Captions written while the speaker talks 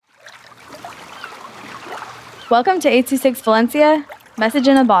Welcome to 826 Valencia, message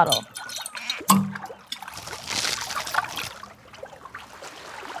in a bottle.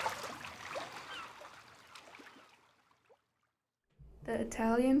 The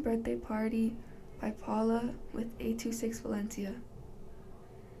Italian Birthday Party by Paula with 826 Valencia.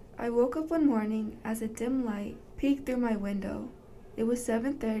 I woke up one morning as a dim light peeked through my window. It was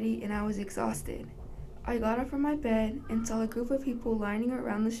 7:30 and I was exhausted. I got up from my bed and saw a group of people lining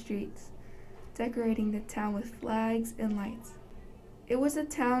around the streets, decorating the town with flags and lights. It was the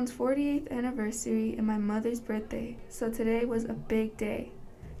town's 48th anniversary and my mother's birthday, so today was a big day.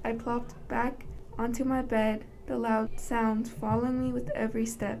 I plopped back onto my bed, the loud sounds following me with every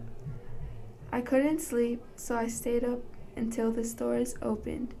step. I couldn't sleep, so I stayed up until the stores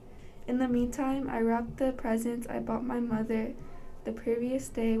opened. In the meantime, I wrapped the presents I bought my mother the previous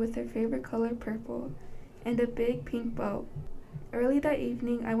day with her favorite color purple and a big pink bow. Early that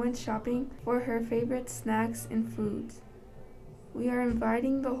evening, I went shopping for her favorite snacks and foods. We are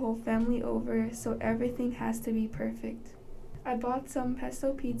inviting the whole family over, so everything has to be perfect. I bought some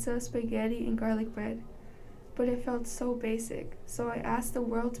pesto pizza, spaghetti, and garlic bread, but it felt so basic, so I asked the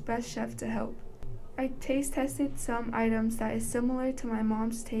world's best chef to help. I taste tested some items that is similar to my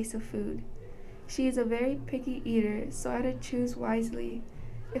mom's taste of food. She is a very picky eater, so I had to choose wisely.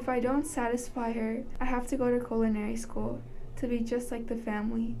 If I don't satisfy her, I have to go to culinary school to be just like the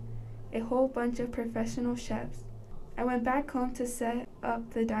family, a whole bunch of professional chefs. I went back home to set up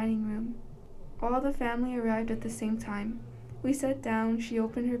the dining room. All the family arrived at the same time. We sat down, she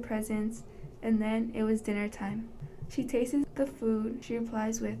opened her presents, and then it was dinner time. She tasted the food, she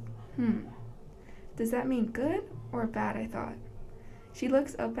replies with, Does that mean good or bad, I thought. She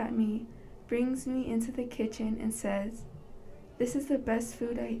looks up at me, brings me into the kitchen, and says, This is the best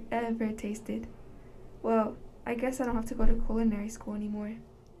food I ever tasted. Well, I guess I don't have to go to culinary school anymore.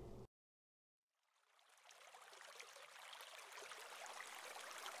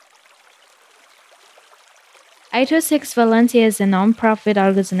 I26 Valencia is a non-profit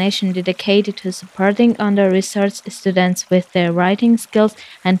organization dedicated to supporting under-researched students with their writing skills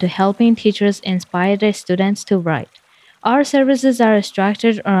and to helping teachers inspire their students to write. Our services are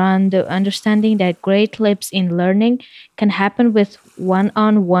structured around the understanding that great leaps in learning can happen with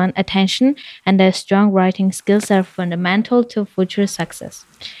one-on-one attention and that strong writing skills are fundamental to future success.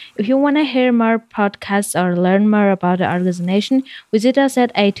 If you want to hear more podcasts or learn more about the organization, visit us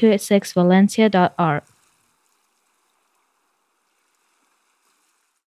at a26valencia.org.